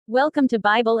Welcome to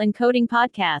Bible and Coding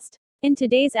Podcast. In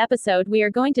today's episode, we are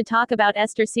going to talk about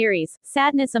Esther series,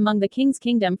 Sadness Among the King's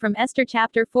Kingdom from Esther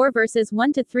chapter 4 verses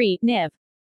 1 to 3, Niv.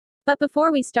 But before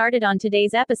we started on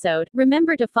today's episode,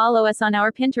 remember to follow us on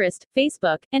our Pinterest,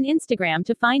 Facebook, and Instagram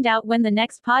to find out when the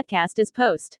next podcast is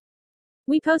post.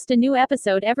 We post a new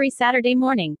episode every Saturday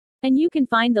morning. And you can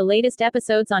find the latest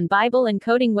episodes on Bible and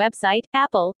Coding website,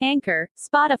 Apple, Anchor,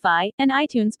 Spotify, and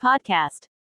iTunes podcast.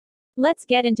 Let's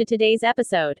get into today's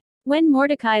episode. When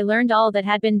Mordecai learned all that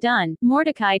had been done,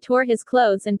 Mordecai tore his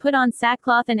clothes and put on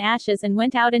sackcloth and ashes and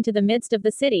went out into the midst of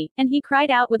the city, and he cried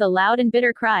out with a loud and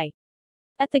bitter cry.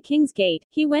 At the king's gate,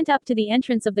 he went up to the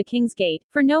entrance of the king's gate,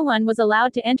 for no one was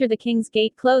allowed to enter the king's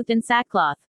gate clothed in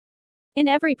sackcloth. In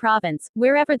every province,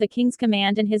 wherever the king's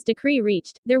command and his decree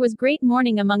reached, there was great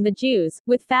mourning among the Jews,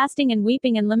 with fasting and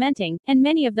weeping and lamenting, and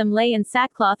many of them lay in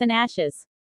sackcloth and ashes.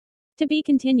 To be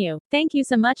continue. Thank you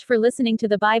so much for listening to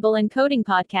the Bible and Coding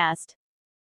Podcast.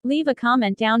 Leave a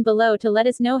comment down below to let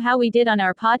us know how we did on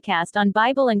our podcast on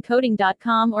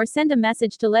bibleandcoding.com or send a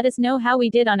message to let us know how we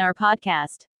did on our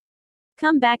podcast.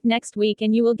 Come back next week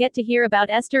and you will get to hear about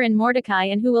Esther and Mordecai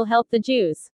and who will help the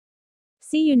Jews.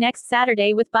 See you next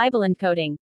Saturday with Bible and Coding.